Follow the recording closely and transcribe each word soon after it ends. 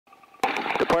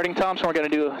Departing Thompson, we're going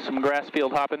to do some grass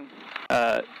field hopping.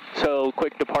 So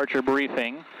quick departure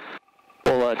briefing.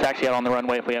 We'll taxi out on the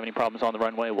runway. If we have any problems on the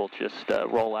runway, we'll just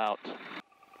roll out,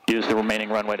 use the remaining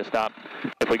runway to stop.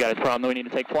 If we got a problem that we need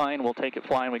to take flying, we'll take it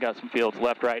flying. We got some fields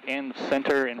left, right, and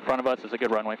center in front of us is a good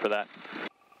runway for that.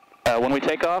 When we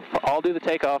take off, I'll do the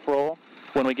takeoff roll.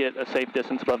 When we get a safe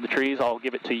distance above the trees, I'll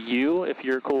give it to you if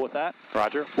you're cool with that.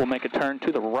 Roger. We'll make a turn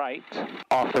to the right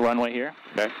off the runway here.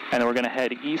 Okay. And then we're going to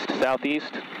head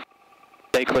east-southeast,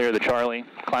 stay clear of the Charlie,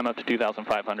 climb up to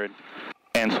 2,500,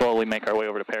 and slowly make our way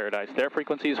over to Paradise. Their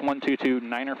frequency is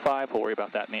 122.905. We'll worry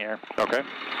about that in the air. Okay.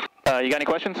 You got any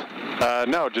questions?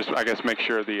 No, just I guess make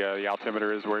sure the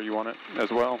altimeter is where you want it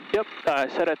as well. Yep. I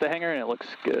set at the hangar, and it looks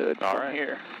good from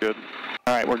here. Good.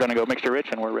 All right, we're going to go mixture rich,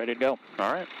 and we're ready to go.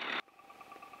 All right.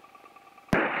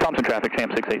 Thompson traffic,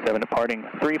 Champ 687 departing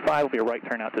 35 will be a right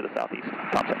turn out to the southeast.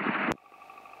 Thompson.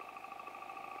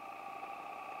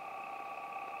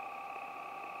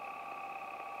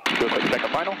 Do a quick check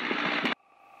of final.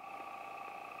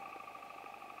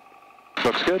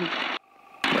 Looks good.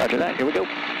 Roger that, here we go.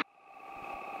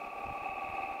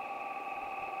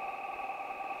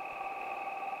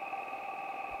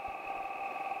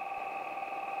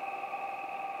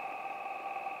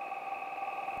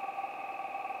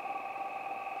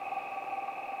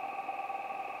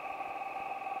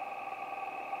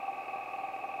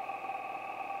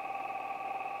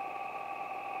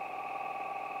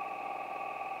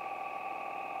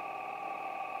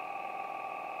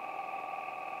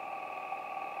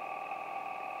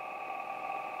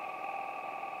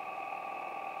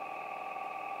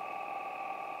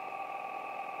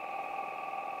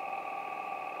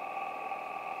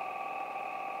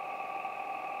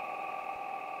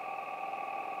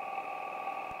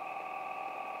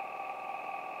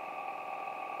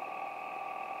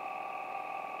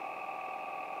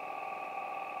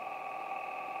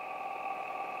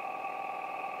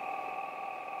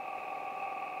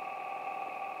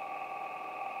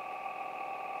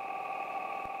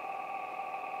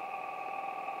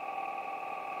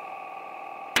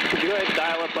 Could you go ahead and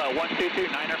dial up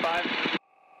 122.905?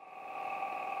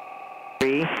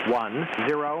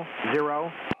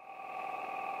 3100.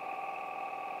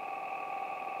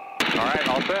 All right,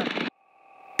 all set.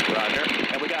 Roger.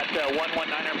 And we got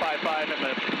 11955 in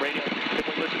the radio. Can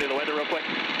we listen to the weather real quick?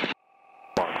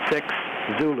 6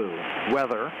 Zulu.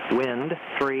 Weather. Wind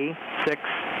 360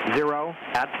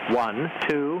 at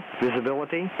 12.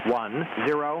 Visibility 10.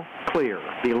 Clear.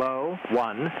 Below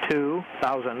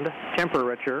 12,000.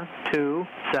 Temperature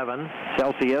 27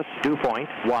 Celsius. Dew point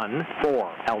 14.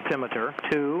 Altimeter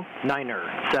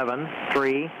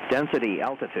 2973. Density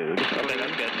altitude. Okay,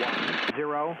 that's good. 100.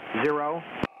 All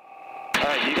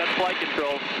right, you got the flight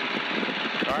controls.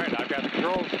 All right, I've got the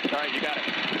controls. All right, you got it.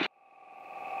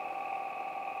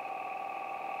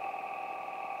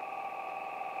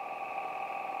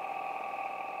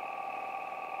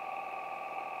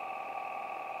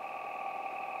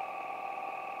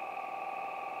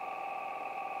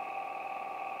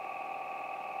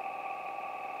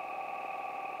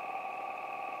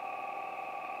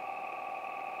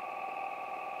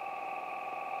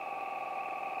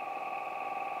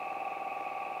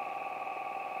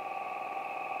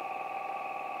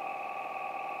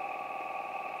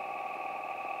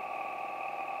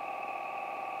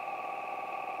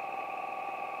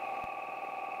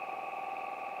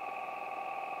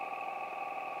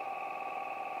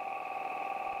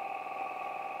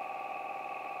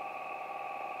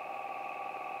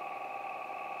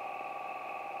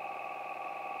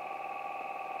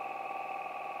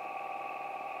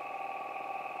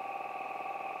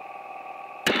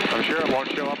 I'm sure it won't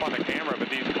show up on the camera, but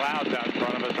these clouds out in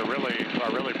front of us are really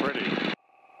pretty.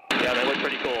 Yeah, they look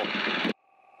pretty cool.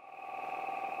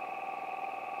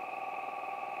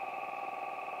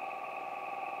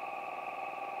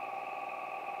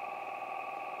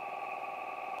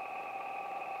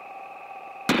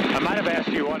 I might have asked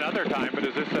you one other time, but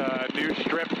is this a new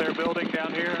strip they're building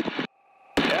down here?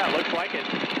 Yeah, it looks like it.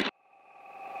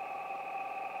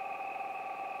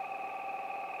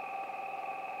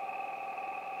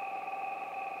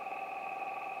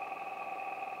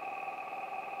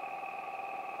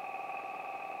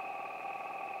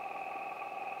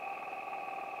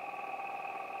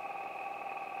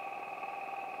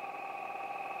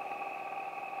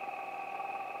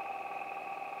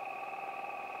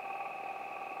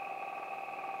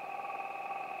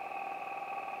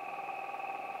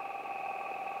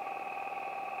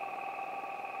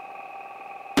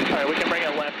 All right, we can bring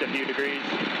it left a few degrees.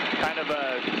 Kind of,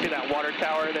 see that water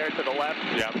tower there to the left?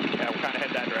 Yeah. Yeah, we'll kind of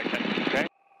head that direction. Okay.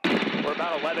 We're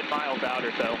about 11 miles out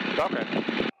or so. Okay.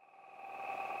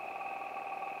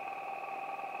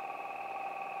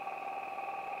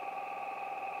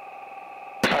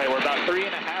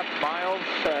 3.5 miles.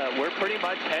 We're pretty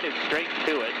much headed straight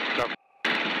to it. Okay.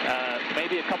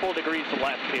 Maybe a couple of degrees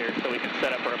left here, so we can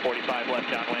set up for a 45 left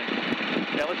downwind.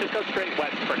 Yeah, let's just go straight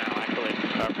west for now, actually.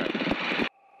 Okay.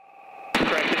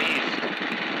 Correction, east.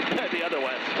 The other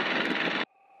west.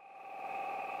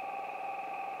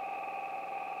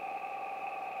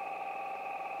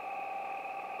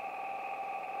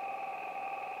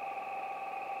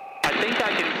 I think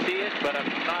I can see it, but I'm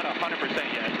not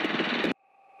 100% yet.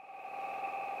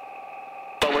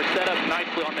 But we're set up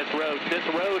nicely on this road. This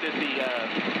road is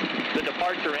the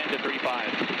departure end of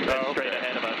 35. That's straight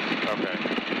ahead of us. Okay.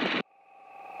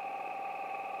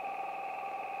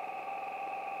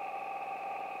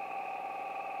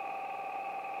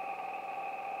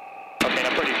 Okay,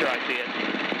 I'm pretty sure I see it.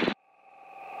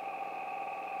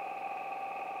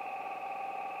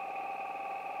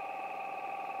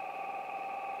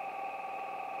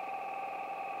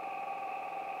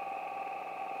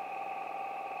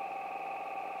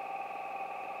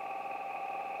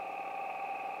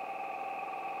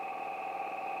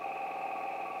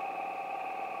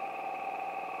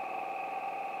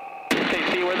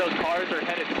 See where those cars are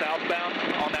headed southbound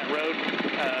on that road,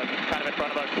 kind of in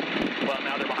front of us? Well,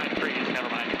 now they're behind trees. Never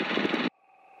mind.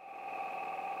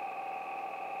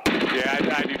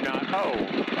 Yeah, I do not. Oh,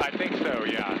 I think so,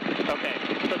 yeah. Okay,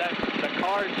 so the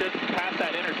car is just past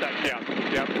that intersection.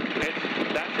 Yep.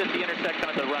 That's just the intersection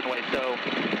of the runway. So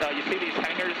you see these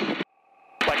hangars?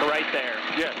 Like right there.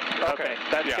 Yes. Okay,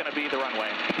 that's going to be the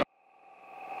runway.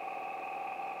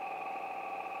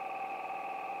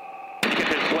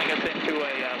 Swing us into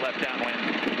a left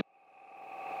downwind.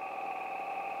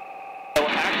 So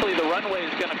actually the runway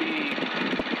is going to be,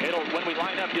 when we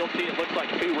line up, you'll see it looks like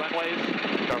 2 runways.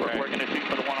 So okay. We're going to shoot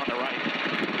for the one on the right.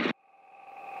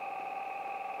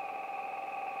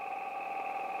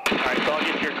 Alright, so I'll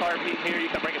get your car beat here. You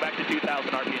can bring it back to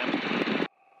 2,000 RPM.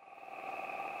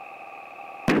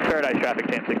 Paradise traffic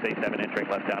 10687 entering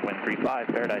left downwind 35,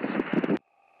 Paradise.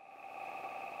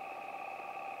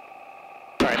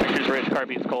 Alright, mixer's rich, car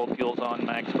beats cold, fuel's on,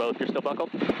 max both. You're still buckled?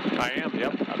 I am,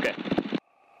 yep. Okay.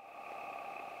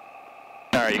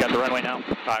 Alright, you got the runway now?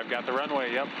 I've got the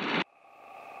runway, yep.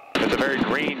 It's a very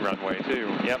green runway,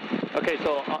 too. Yep. Okay,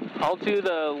 so I'll do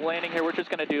the landing here. We're just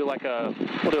going to do like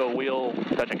we'll do a wheel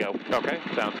touch and go. Okay,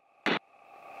 sounds.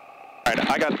 Alright,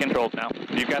 I got the controls now.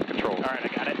 You've got the controls. Alright,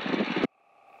 I got it.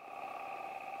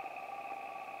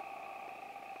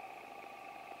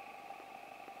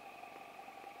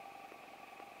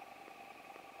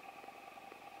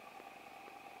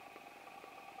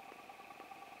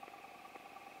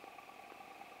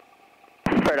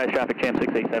 Paradise traffic jam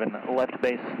 687, left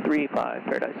base 35,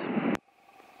 Paradise.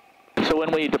 So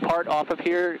when we depart off of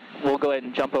here, we'll go ahead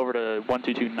and jump over to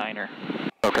 1229er.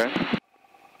 Okay.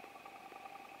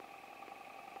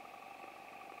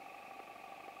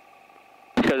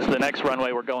 Because the next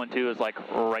runway we're going to is like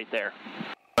right there.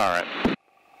 Alright.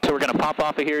 So we're going to pop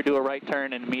off of here, do a right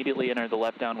turn, and immediately enter the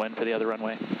left downwind for the other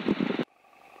runway.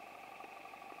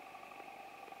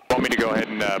 Want me to go ahead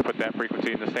and put that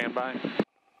frequency in the standby?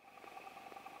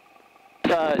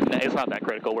 No, it's not that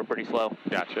critical. We're pretty slow.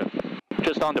 Gotcha.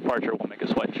 Just on departure, we'll make a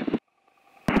switch.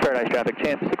 Paradise traffic,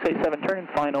 chance 687, turn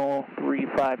final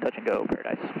 35, touch and go,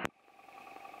 Paradise.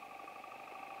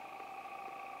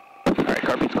 Alright,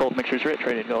 car beats cold, mixer's rich,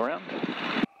 ready to go around.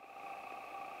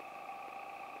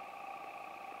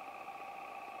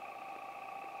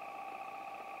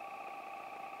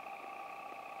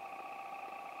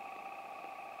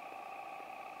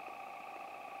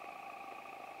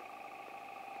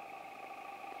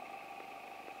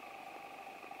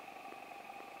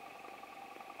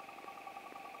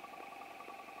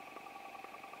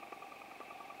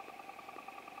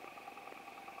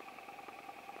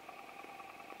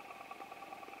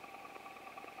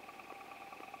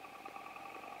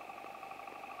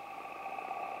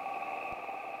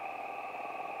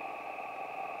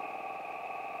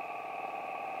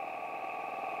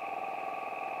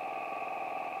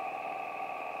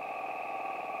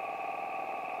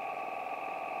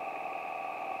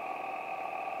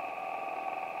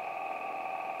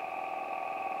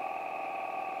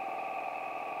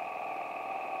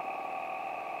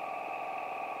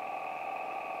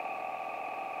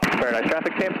 Paradise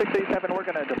traffic, jam 687, we're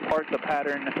going to depart the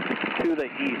pattern to the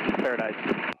east, Paradise.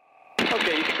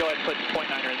 Okay, you can go ahead and put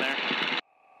 0.9er in there.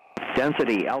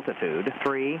 Density, altitude,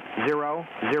 3000,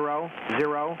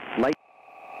 light.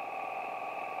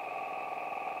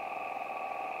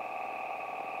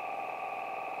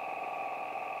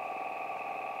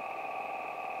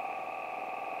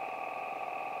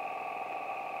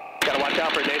 Gotta watch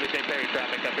out for David J. Perry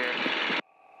traffic up here.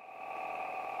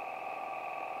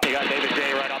 You got David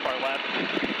off our left.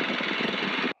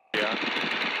 Yeah.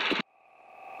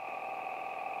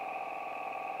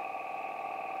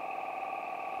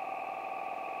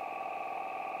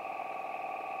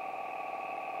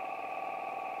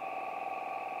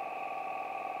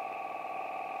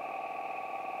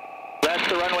 That's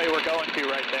the runway we're going to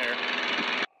right there.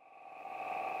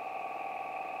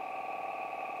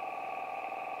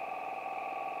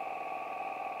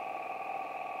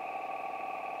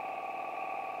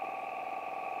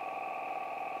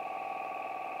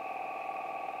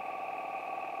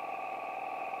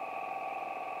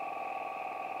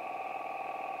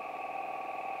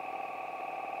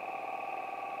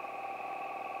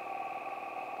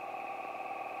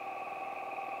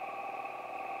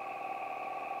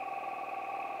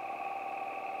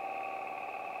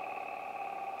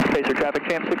 Pacer traffic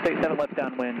jam 687 left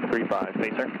downwind 35,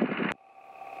 Pacer.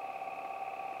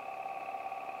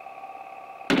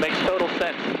 Makes total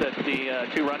sense that the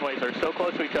two runways are so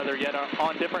close to each other yet are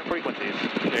on different frequencies.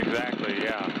 Exactly,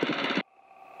 yeah.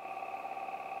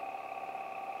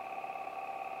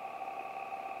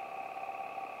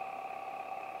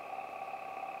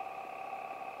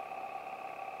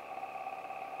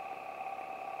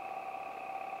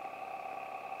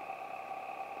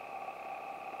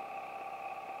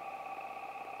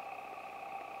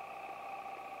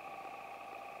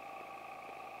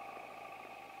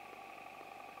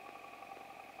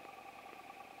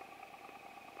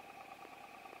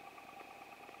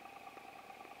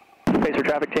 Pacer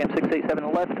traffic jam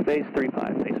 687 left, base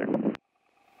 35, Pacer.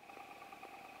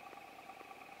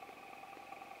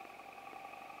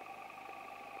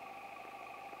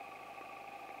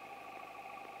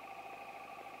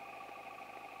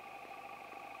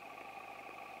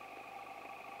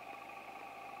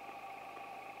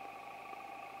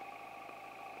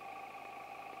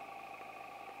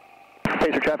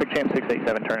 Pacer traffic jam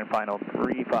 687, turn and final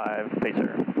 35,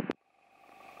 Pacer.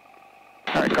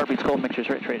 Alright, car beats cold, mixture's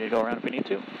ready to go around if we need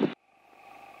to.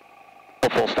 We'll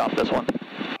full stop this one.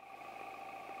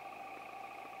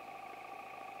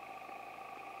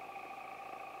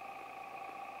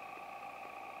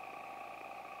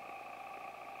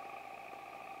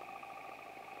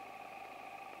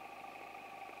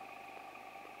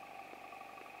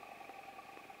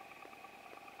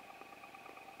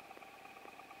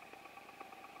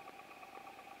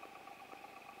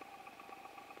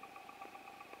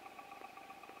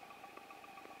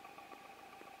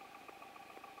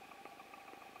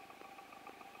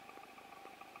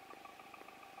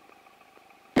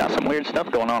 Got some weird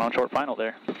stuff going on short final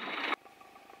there.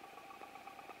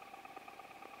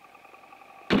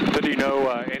 So do you know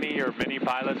any or many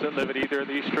pilots that live at either of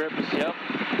these strips? Yep.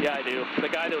 Yeah, I do. The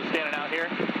guy that was standing out here,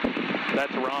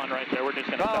 that's Ron right there. We're just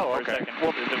going to stop for a second.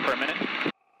 We'll visit for a minute.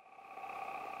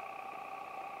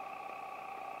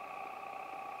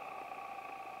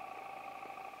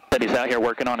 Said he's out here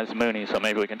working on his Mooney, so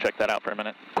maybe we can check that out for a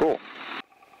minute. Cool.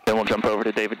 Then we'll jump over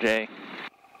to David J.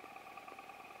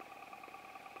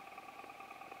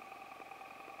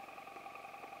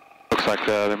 Looks like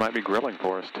they might be grilling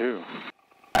for us, too.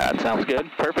 That sounds good.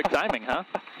 Perfect timing, huh?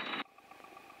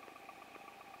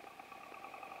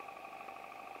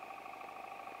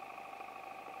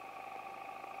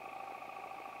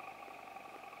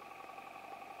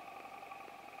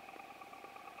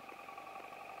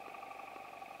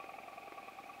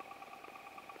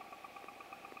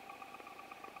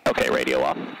 Okay, radio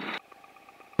off.